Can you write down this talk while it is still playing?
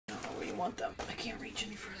want them. I can't reach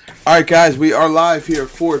any further. All right, guys, we are live here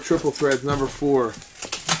for Triple Threads number 4.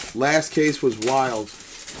 Last case was wild.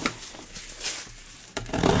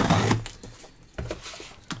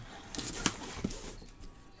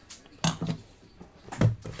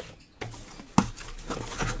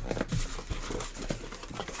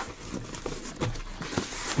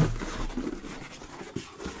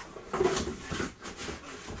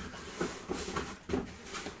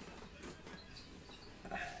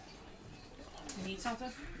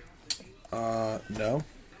 Something? No.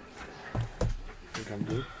 I think I'm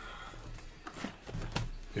good.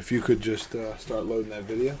 If you could just start loading that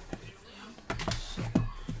video.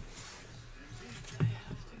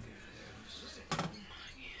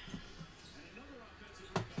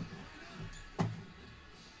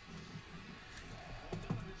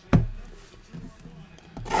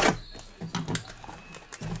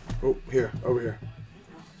 Oh, here, over here.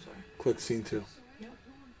 Oh, sorry. Click scene 2.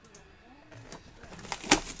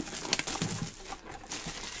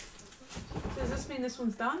 Does this mean this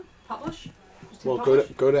one's done? Publish? Well, publish?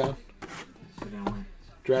 go down. Go down where?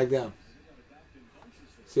 Drag down.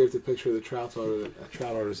 See if the picture of the Trout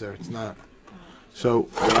auto is there. It's not. So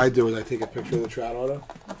what I do is I take a picture of the Trout auto.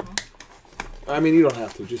 I mean, you don't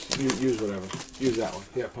have to. Just use whatever. Use that one.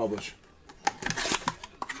 Yeah, publish.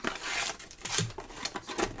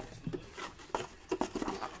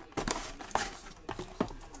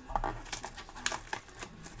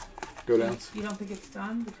 Go down. You don't think it's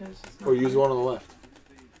done because it's not Or use the one on the left.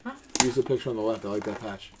 Huh? Use the picture on the left. I like that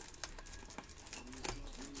patch.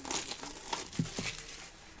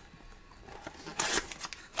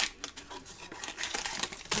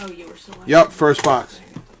 Oh, you were selected. Yep, first box.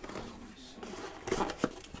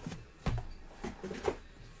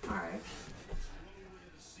 Alright.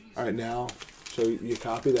 Alright, now, so you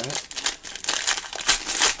copy that.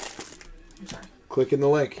 I'm sorry. Click in the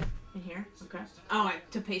link. In here? Okay. Oh,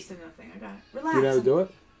 to paste in the thing. I got it. Relax. You know how to do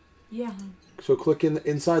it? Yeah, hon. So click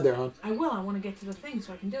inside there, hon. I will. I want to get to the thing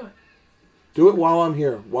so I can do it. Do it while I'm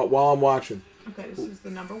here, while I'm watching. Okay, this is the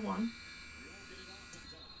number 1.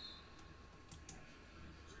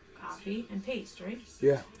 Copy and paste, right?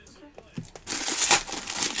 Yeah.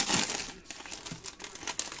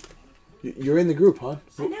 Okay. You're in the group, hon.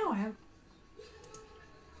 I know. I have.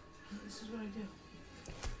 This is what I do.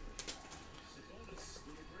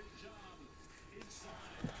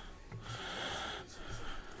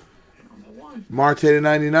 Marte to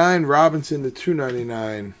 99, Robinson to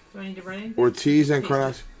 299. Do I need to write anything? Ortiz and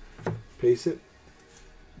Cronos. Paste it.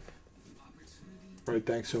 All right,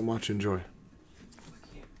 thanks so much. Enjoy.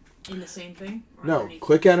 In the same thing? Or No, underneath?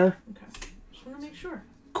 click enter. Okay. Just want to make sure.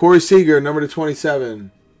 Corey Seager, number to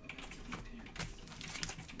 27.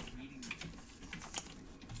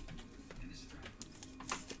 There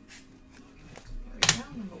we go.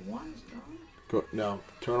 Number 1 is done. Go, no,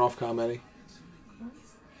 turn off commenting.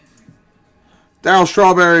 Darryl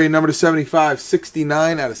Strawberry, number to 75,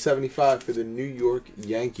 69 out of 75 for the New York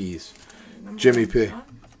Yankees. Number Jimmy 1's P. done.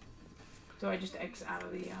 So I just X out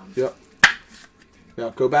of the... Yep. Now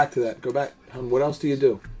go back to that. Go back. What else do you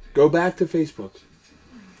do? Go back to Facebook.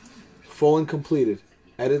 Full and completed.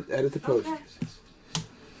 Edit the post. Okay.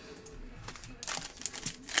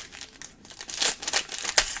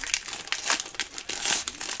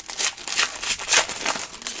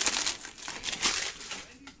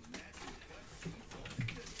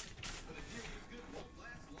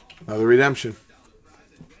 Another redemption.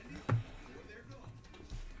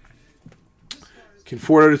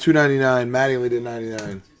 Conforto to 299. Mattingly to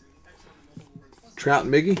 99. Trout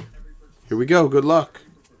and Miggy. Here we go. Good luck.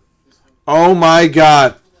 Oh my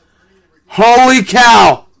God. Holy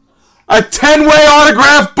cow. A 10-way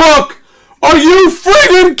autograph book. Are you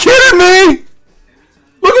friggin' kidding me?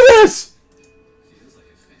 Look at this.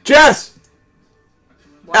 Jess.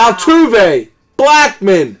 Wow. Altuve.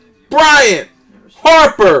 Blackman. Bryant.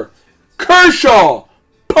 Harper. Kershaw.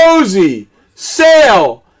 Posey.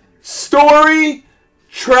 Sale. Story.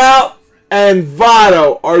 Trout. And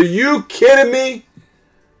Votto. Are you kidding me?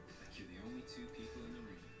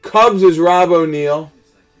 Cubs is Rob O'Neill.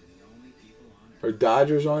 Are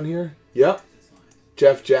Dodgers on here? Yep.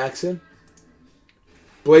 Jeff Jackson.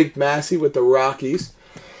 Blake Massey with the Rockies.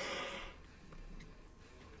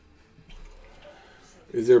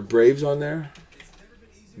 Is there Braves on there?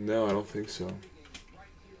 No, I don't think so.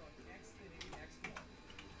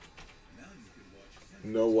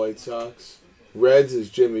 No White Sox. Reds is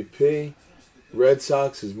Jimmy P. Red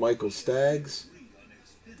Sox is Michael Staggs.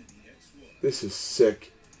 This is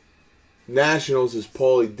sick. Nationals is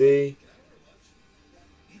Paulie D.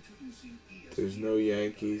 There's no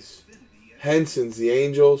Yankees. Henson's the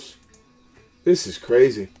Angels. This is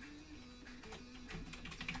crazy.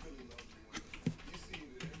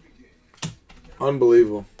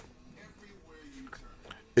 Unbelievable.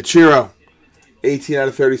 Ichiro. 18 out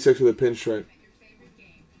of 36 with a pinstripe.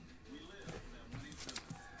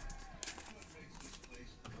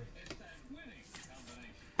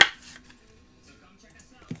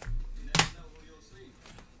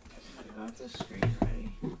 Got the screen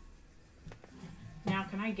ready. Now,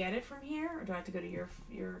 can I get it from here, or do I have to go to your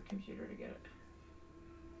computer to get it?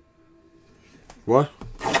 What?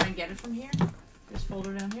 Can I get it from here? This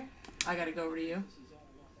folder down here? I gotta go over to you.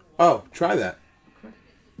 Oh, try that. Okay.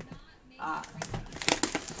 So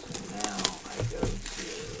now I go to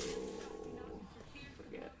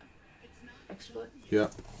forget XSplit.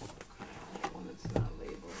 Yep. One that's not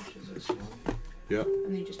labeled, which is this one. Yep. And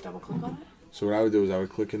then you just double click on it. So what I would do is I would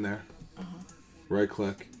click in there. Right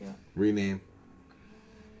click. Yeah. Rename.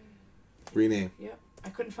 Rename. Yep. I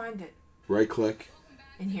couldn't find it. Right click.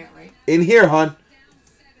 In here, right? In here, hon.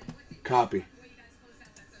 Copy.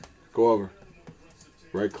 Go over.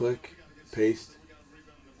 Right click. Paste.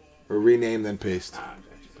 Or rename, then paste.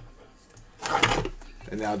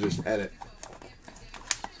 And now just edit.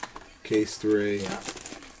 Case 3. Yep.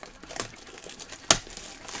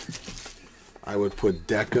 I would put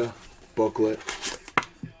Deca Booklet.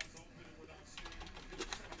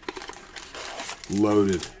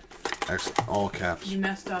 Loaded. All caps. You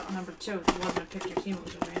messed up number 2. It wasn't a pick your team, it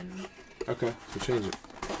was a random. Okay, so change it.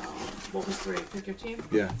 What was 3? Pick your team?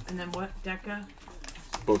 Yeah. And then what? Deca?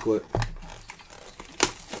 Booklet.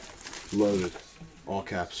 Loaded. All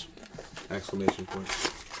caps. Exclamation point.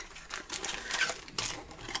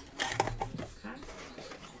 Okay.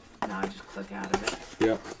 Now I just click out of it.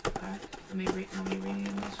 Yep. Okay. Let me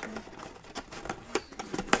rename this one.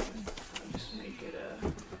 I'll just make it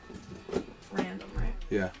random, right?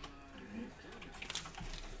 Yeah.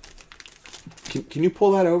 Can you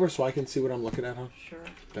pull that over so I can see what I'm looking at, hon? Sure.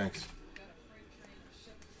 Thanks.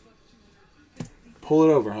 Pull it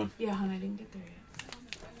over, hon. Yeah, hon, I didn't get there yet.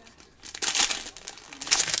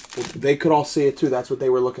 Well, they could all see it too. That's what they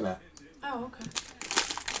were looking at. Oh, okay.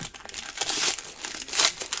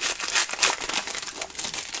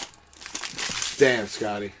 Damn,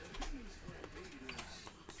 Scotty.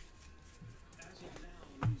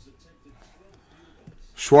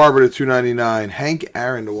 Schwarber to 299. Hank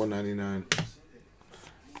Aaron to 199.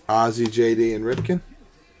 Ozzie, JD, and Ripken.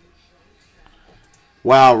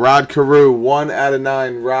 Wow, Rod Carew, 1 out of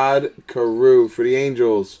 9. Rod Carew for the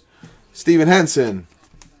Angels. Steven Henson.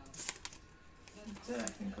 That's it, I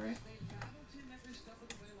think, right?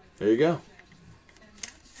 There you go.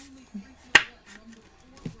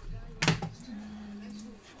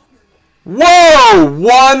 Whoa!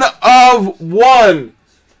 1 of 1.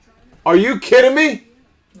 Are you kidding me?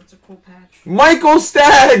 That's a cool patch. Michael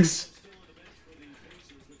Staggs.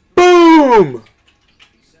 Boom!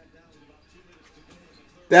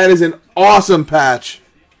 That is an awesome patch.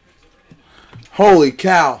 Holy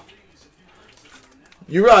cow.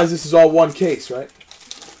 You realize this is all one case, right?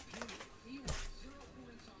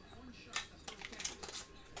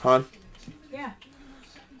 Hon? Yeah.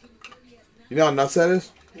 You know how nuts that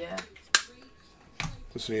is? Yeah.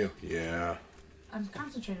 Listen to you. Yeah. I'm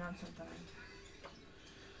concentrating on something.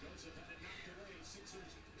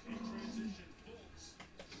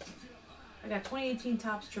 I got 2018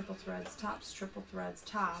 Topps Triple Threads, Topps Triple Threads,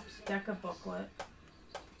 Topps, Deca Booklet.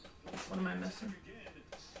 What am I missing?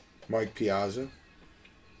 Mike Piazza.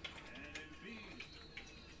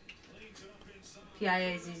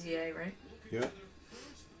 PIAZZA, right? Yeah.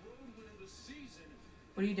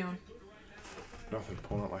 What are you doing? Nothing.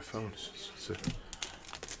 Pulling out my phone.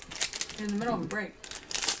 You're in the middle of a break.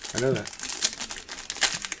 I know that.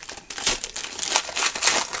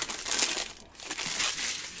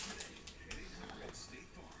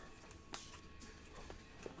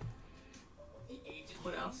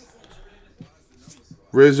 What else?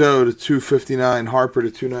 Rizzo to 259. Harper to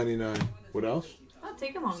 299. What else? Not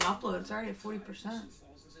taking long to upload. It's already at 40%.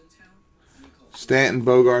 Stanton,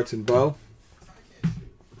 Bogarts, and Bo.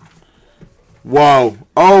 Whoa.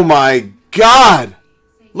 Oh my God.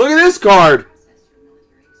 Look at this card.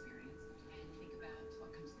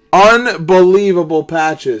 Unbelievable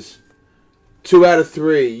patches. 2 out of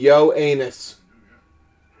 3. Yo Anus.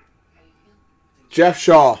 Jeff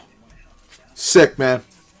Shaw. Sick, man.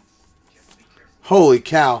 Holy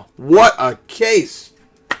cow. What a case.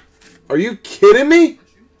 Are you kidding me?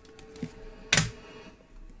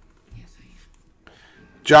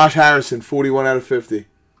 Josh Harrison, 41 out of 50.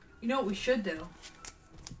 You know what we should do?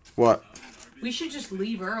 What? We should just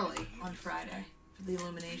leave early on Friday for the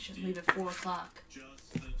illumination. Leave at 4 o'clock.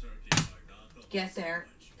 Get there,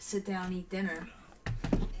 sit down, eat dinner,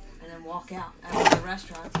 and then then walk out. After the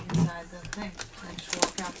restaurant's inside the thing. And just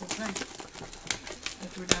walk out to the thing.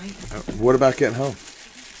 After we're done eating. What about getting home?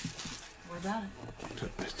 What about it?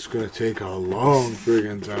 It's going to take a long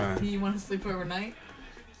friggin' time. You want to sleep overnight?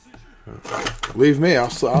 Leave me. I'll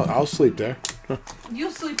sleep there.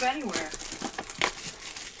 You'll sleep anywhere.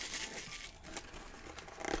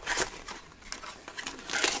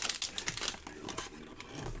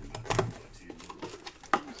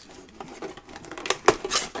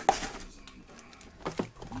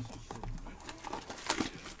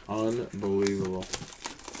 Unbelievable.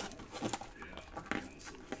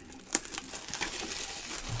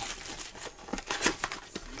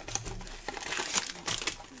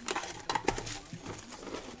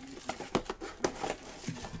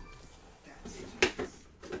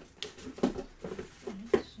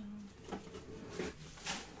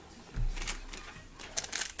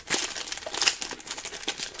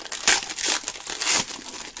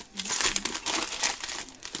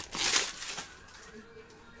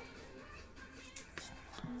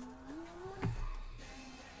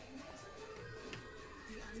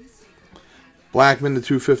 Blackman to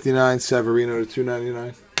 259, Severino to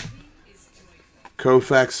 299.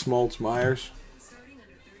 Koufax, Smoltz, Myers.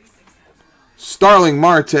 Starling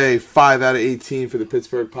Marte, 5 out of 18 for the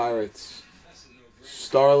Pittsburgh Pirates.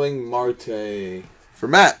 Starling Marte for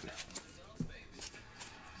Matt.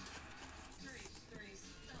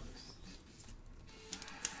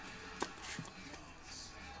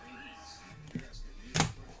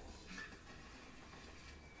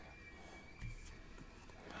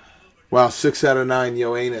 Wow, 6 out of 9,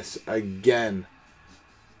 Ioannis again.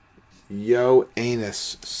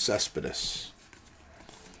 Ioannis Cespedes.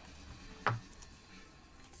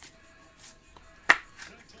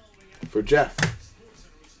 For Jeff.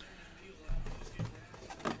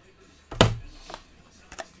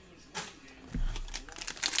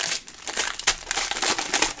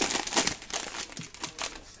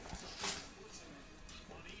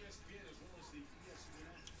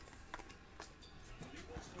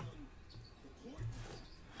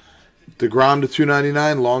 DeGrom to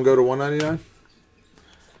 299, Longo to 199.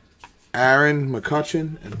 Aaron,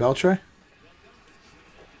 McCutcheon, and Beltre.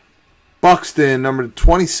 Buxton, number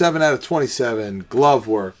 27 out of 27, glove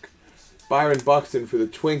work. Byron Buxton for the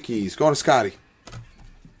Twinkies. Going to Scotty.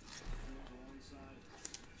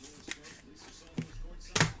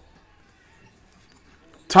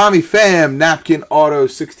 Tommy Pham, napkin auto,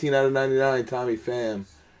 16 out of 99. Tommy Pham,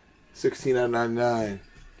 16 out of 99.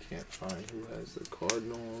 Can't find who has the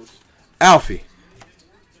Cardinals. Alfie.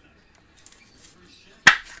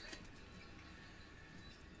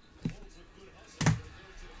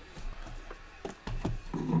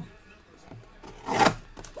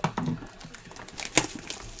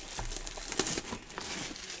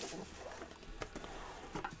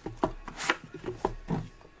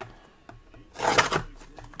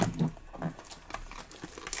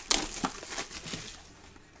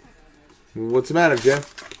 What's the matter, Jim?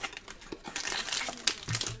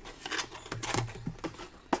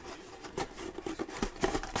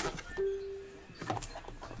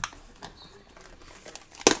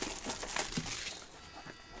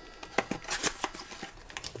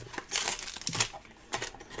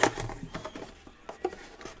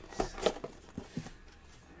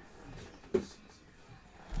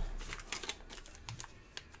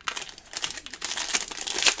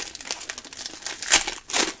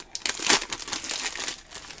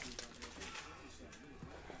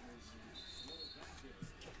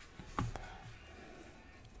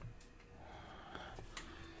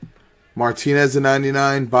 Martinez to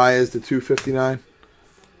 99, Baez to 259.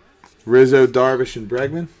 Rizzo, Darvish, and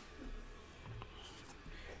Bregman.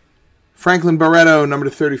 Franklin Barreto, number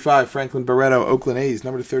to 35. Franklin Barreto, Oakland A's,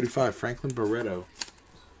 number to 35. Franklin Barreto.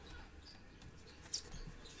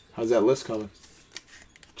 How's that list coming?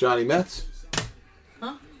 Johnny Mets?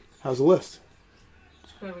 Huh? How's the list?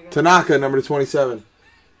 Tanaka, number to 27.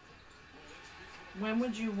 When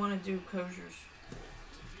would you want to do Kosher's?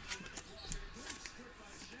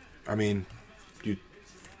 I mean, you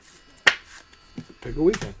pick a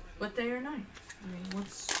weekend. What day or night? I mean,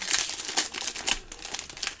 what's...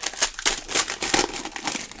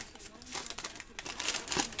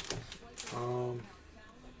 How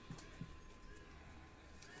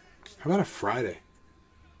about a Friday?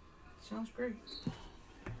 Sounds great.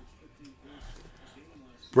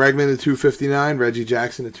 Bregman to 259, Reggie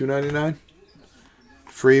Jackson to 299.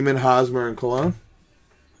 Freeman, Hosmer, and Cologne.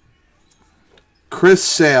 Chris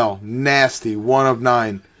Sale, nasty, 1 of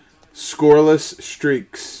 9. Scoreless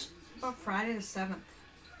streaks. How about Friday the 7th?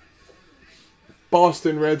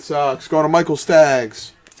 Boston Red Sox, going to Michael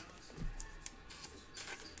Staggs.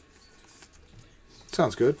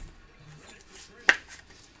 Sounds good.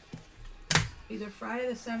 Either Friday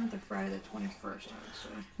the 7th or Friday the 21st, I would say.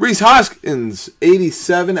 Reese Hoskins,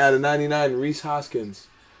 87 out of 99. Reese Hoskins.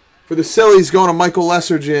 For the Sillies, going to Michael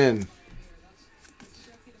Lessergin.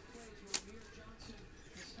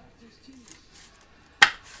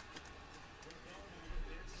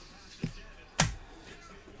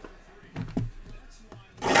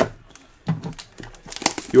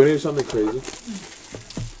 You want to hear something crazy?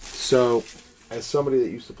 So, as somebody that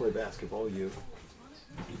used to play basketball,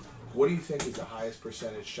 what do you think is the highest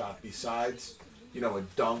percentage shot besides, a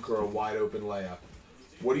dunk or a wide open layup?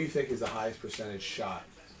 What do you think is the highest percentage shot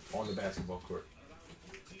on the basketball court?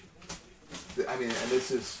 I mean, and this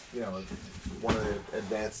is, one of the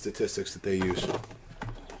advanced statistics that they use.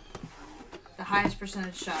 The highest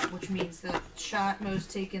percentage shot, which means the shot most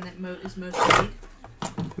taken that is most made?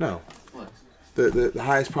 No. What? The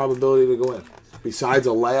highest probability to go in. Besides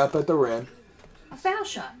a layup at the rim. A foul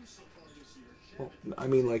shot. Well, I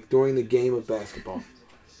mean, like during the game of basketball.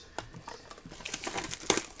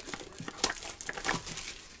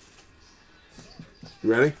 You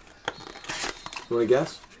ready? You want to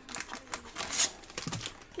guess?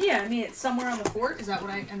 Yeah, I mean, it's somewhere on the court. Is that what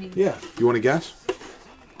I mean? Yeah. You want to guess?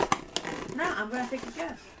 No, I'm going to take a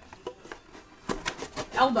guess.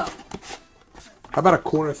 Elbow. How about a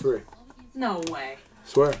corner three? No way.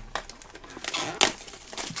 Swear.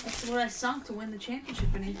 That's what I sunk to win the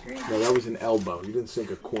championship in 8th grade. No, that was an elbow. You didn't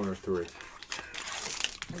sink a corner three.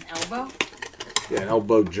 An elbow? Yeah, an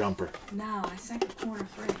elbow jumper. No, I sank a corner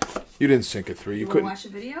 3. You didn't sink a three. You want couldn't to watch the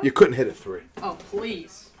video? You couldn't hit a three. Oh,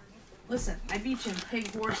 please. Listen, I beat you in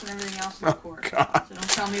pig, horse, and everything else in the court. God. So don't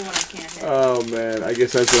tell me what I can't hit. Oh man, I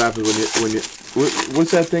guess that's what happens when you.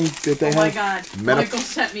 What's that thing that they have? Oh my God, Michael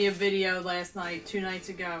sent me a video last night, 2 nights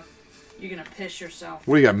ago. You're gonna piss yourself.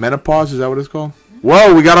 What do you got? Menopause? Is that what it's called?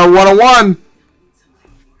 Whoa, we got our 101.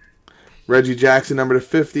 Reggie Jackson, number to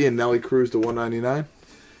 50, and Nelly Cruz to 199.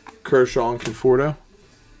 Kershaw and Conforto.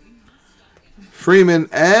 Freeman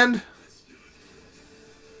and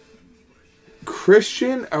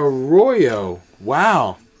Christian Arroyo.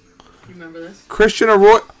 Wow. You remember this? Christian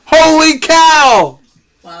Arroyo. Holy cow!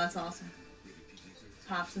 Wow, that's awesome.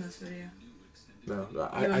 Pops in this video. No, You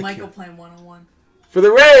I and Michael can't. playing 1-on-1. For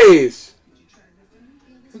the Rays.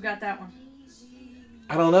 Who got that one?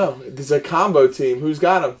 I don't know. There's a combo team. Who's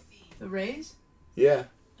got him? The Rays? Yeah.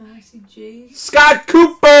 Oh, I see Jays. Scott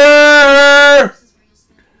Cooper!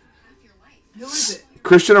 Who is it?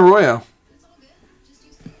 Christian Arroyo.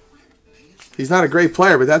 He's not a great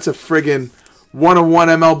player, but that's a friggin' 1-on-1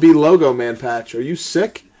 MLB logo, man, patch. Are you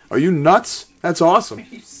sick? Are you nuts? That's awesome. Are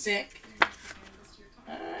you sick? Oh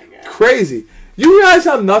my God. Crazy. You realize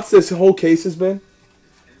how nuts this whole case has been?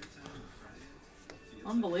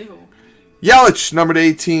 Unbelievable. Yelich, number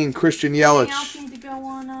 18, Christian Yelich. Anything else need to go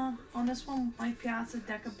on this one? Mike Piazza,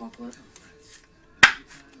 Deca Booklet.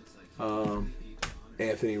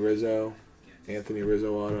 Anthony Rizzo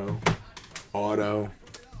auto.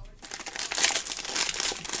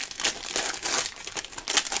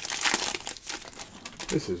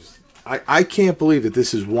 This is... I can't believe that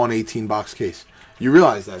this is one 18-box case. You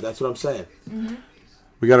realize that? That's what I'm saying. Mm-hmm.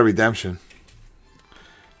 We got a redemption.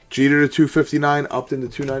 Jeter to 259, Upton to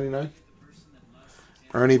 299.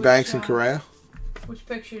 Ernie Banks and Correa. Which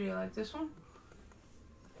picture do you like? This one?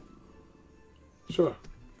 Sure.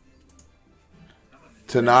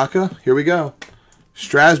 Tanaka, here we go.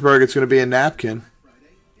 Strasburg, it's going to be a napkin.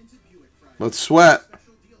 Let's sweat.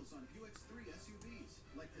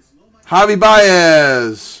 Javi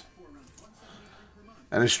Baez.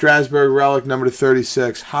 And a Strasburg relic number to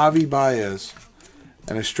 36. Javi Baez.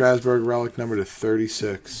 And a Strasburg relic number to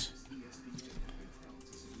 36.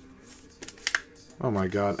 Oh my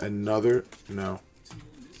God, another, no.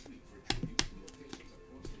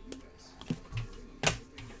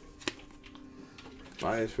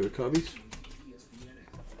 Baez for the Cubbies.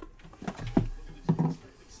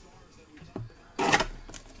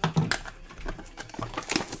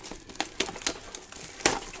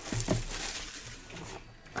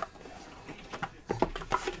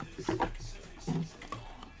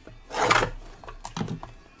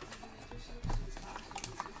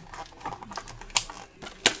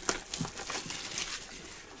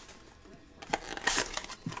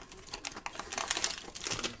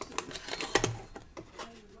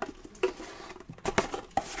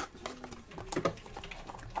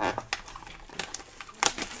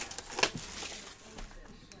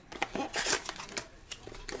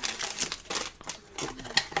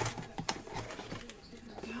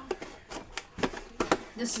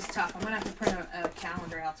 This is tough. I'm going to have to print a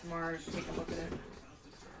calendar out tomorrow to take a look at it.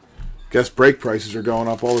 Guess break prices are going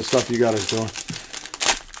up. All the stuff you got is doing.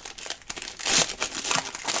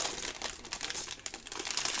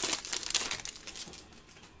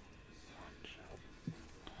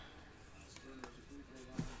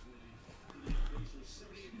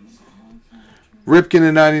 Ripken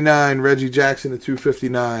to 99. Reggie Jackson to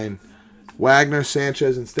 259. Wagner,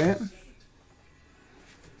 Sanchez, and Stanton.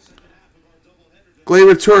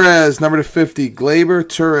 Gleyber Torres, number to 50. Gleyber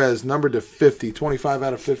Torres, number to 50. 25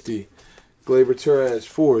 out of 50. Gleyber Torres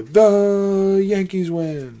for the Yankees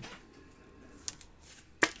win.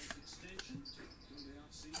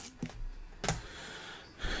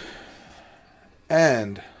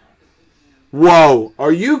 And, whoa,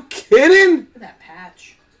 are you kidding? Look at that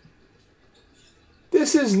patch.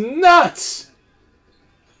 This is nuts.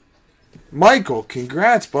 Michael,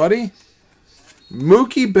 congrats, buddy.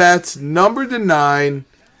 Mookie Betts, number to 9.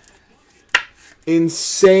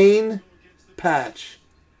 Insane patch.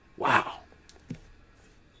 Wow.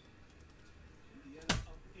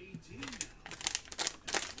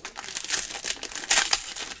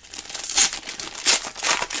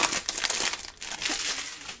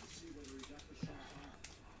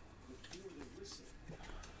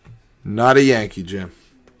 Not a Yankee, Jim.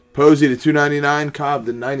 Posey to 299. Cobb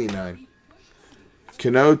to 99.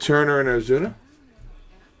 Cano, Turner, and Ozuna.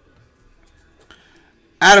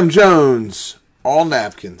 Adam Jones. All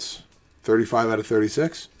napkins. 35 out of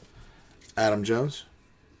 36. Adam Jones.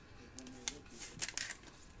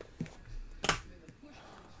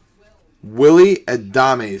 Willie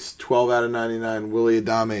Adames. 12 out of 99. Willie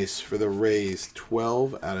Adames for the Rays.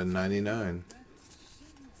 12 out of 99.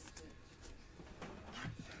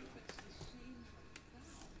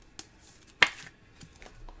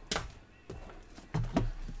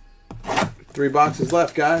 Three boxes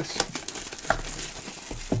left, guys.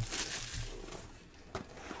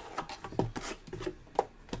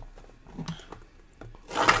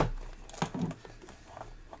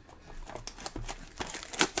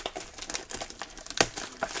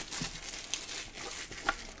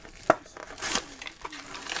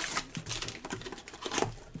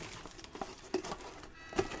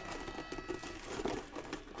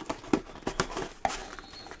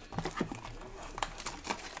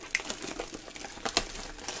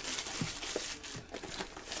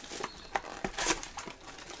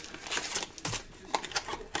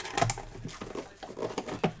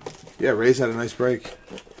 Yeah, Rays had a nice break.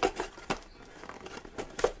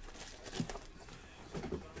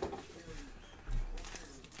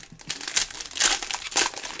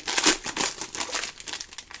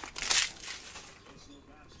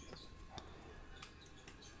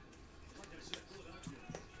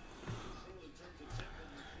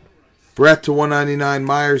 Brett to 199,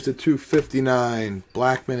 Myers to 259,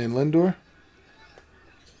 Blackman and Lindor.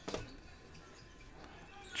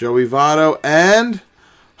 Joey Votto and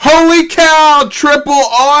holy cow, triple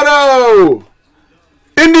auto!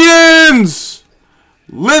 Indians!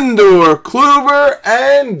 Lindor, Kluber,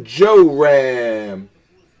 and Joe Ram.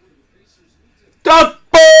 Duck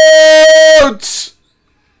boats!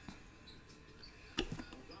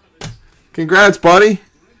 Congrats, buddy.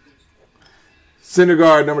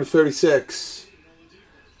 Syndergaard, number 36.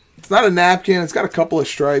 It's not a napkin. It's got a couple of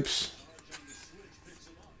stripes.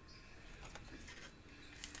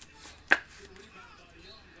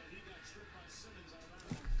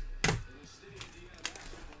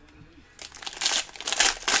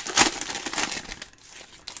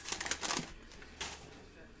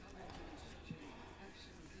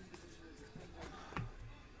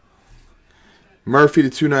 Murphy to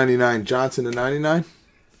 299. Johnson to 99.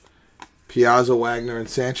 Piazza, Wagner, and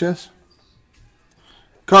Sanchez.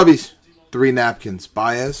 Cubbies, 3 napkins.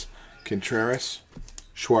 Baez, Contreras,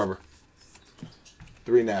 Schwarber.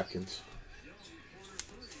 3 napkins.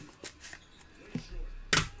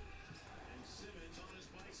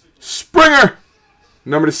 Springer,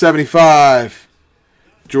 number to 75.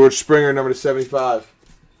 George Springer, number to 75.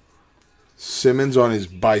 Simmons on his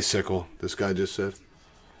bicycle, this guy just said.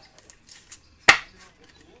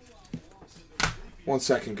 1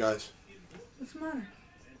 second, guys. What's the matter?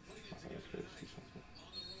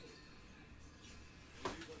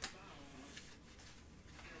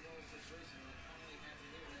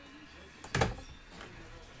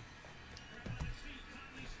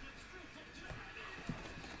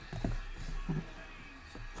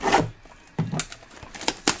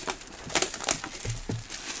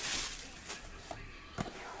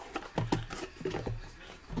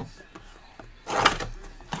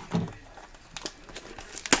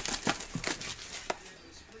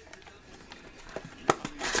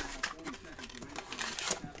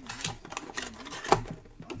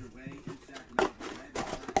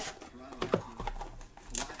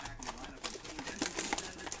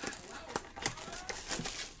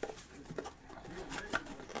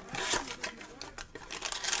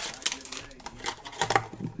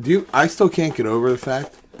 I still can't get over the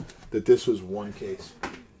fact that this was 1 case.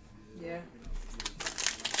 Yeah.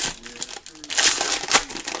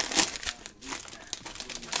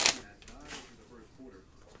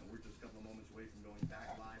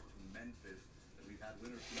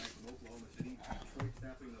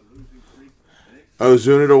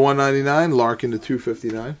 Ozuna to 199. Larkin to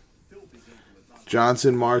 259.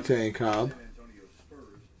 Johnson, Marte, and Cobb.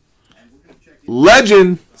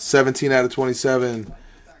 Legend, 17 out of 27.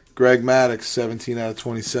 Greg Maddux, 17 out of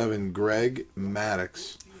 27. Greg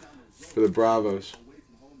Maddux for the Bravos.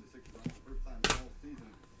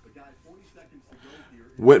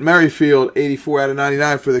 Whit Merrifield, 84 out of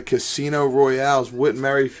 99 for the Casino Royales. Whit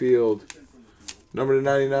Merrifield, number to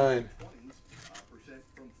 99.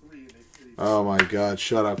 Oh my God,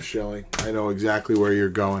 shut up, Shelley. I know exactly where you're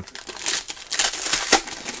going.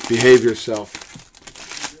 Behave yourself.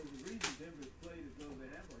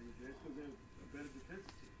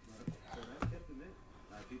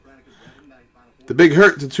 The Big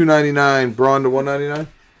Hurt to 299. Braun to 199.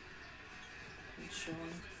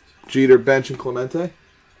 Jeter, Bench, and Clemente.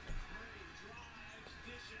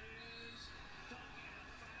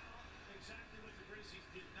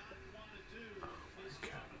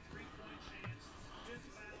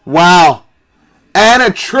 Wow. And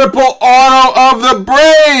a triple auto of the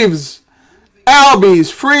Braves.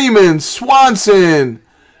 Albies, Freeman, Swanson.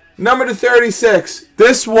 Number to 36.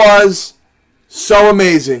 This was so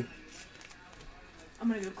amazing. I'm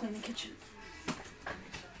going to go clean the kitchen.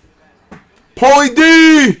 Paulie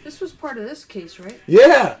D! This was part of this case, right?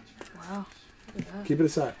 Yeah. Wow. Look at that. Keep it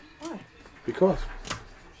aside. Why? Because.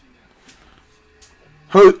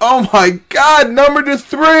 Oh my God, number to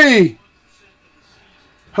 3.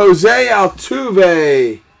 Jose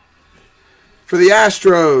Altuve for the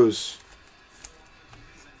Astros.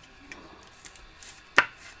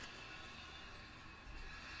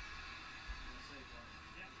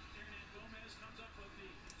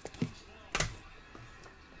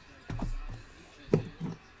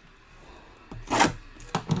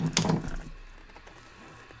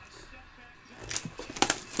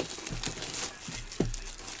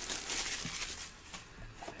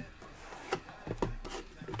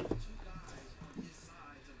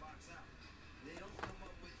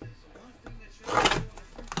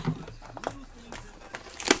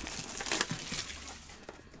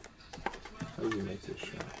 How do you make this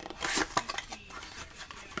shot?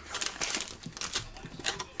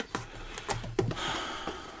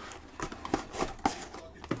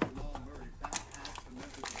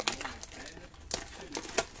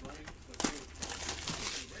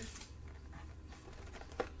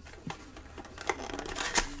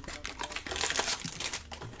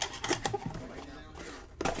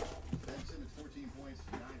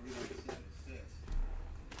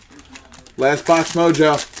 Last box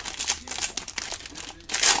mojo.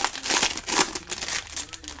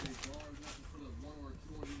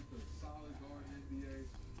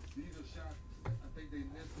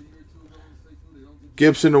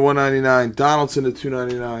 Gibson to 199. Donaldson to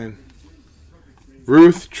 299.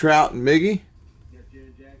 Ruth, Trout, and Miggy.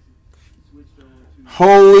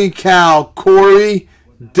 Holy cow. Corey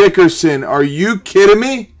Dickerson. Are you kidding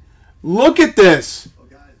me? Look at this.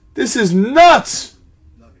 This is nuts.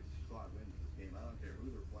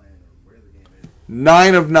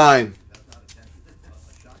 9 of 9.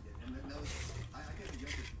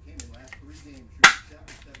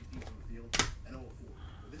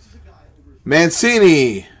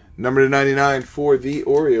 Mancini, number to 99 for the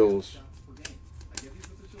Orioles.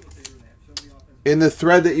 In the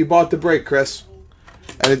thread that you bought the break, Chris.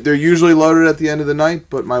 And they're usually loaded at the end of the night,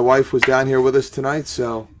 but my wife was down here with us tonight,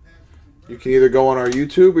 so you can either go on our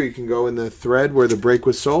YouTube or you can go in the thread where the break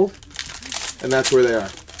was sold, and that's where they are.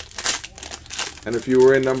 And if you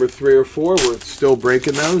were in number 3 or 4, we're still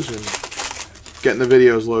breaking those and getting the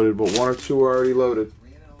videos loaded, but 1 or 2 are already loaded.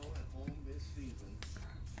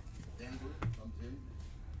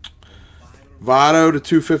 Votto to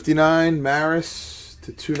 259, Maris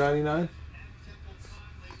to 299,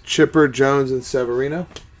 Chipper, Jones, and Severino.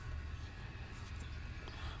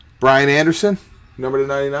 Brian Anderson, number to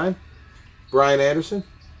 99. Brian Anderson.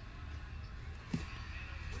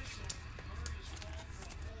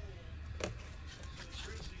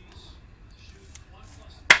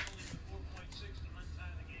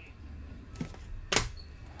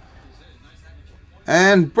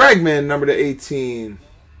 And Bregman, number to 18.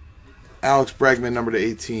 Alex Bregman, number to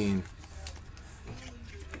 18.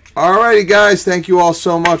 Alrighty, guys. Thank you all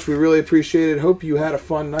so much. We really appreciate it. Hope you had a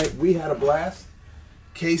fun night. We had a blast.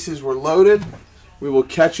 Cases were loaded. We will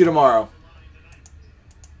catch you tomorrow.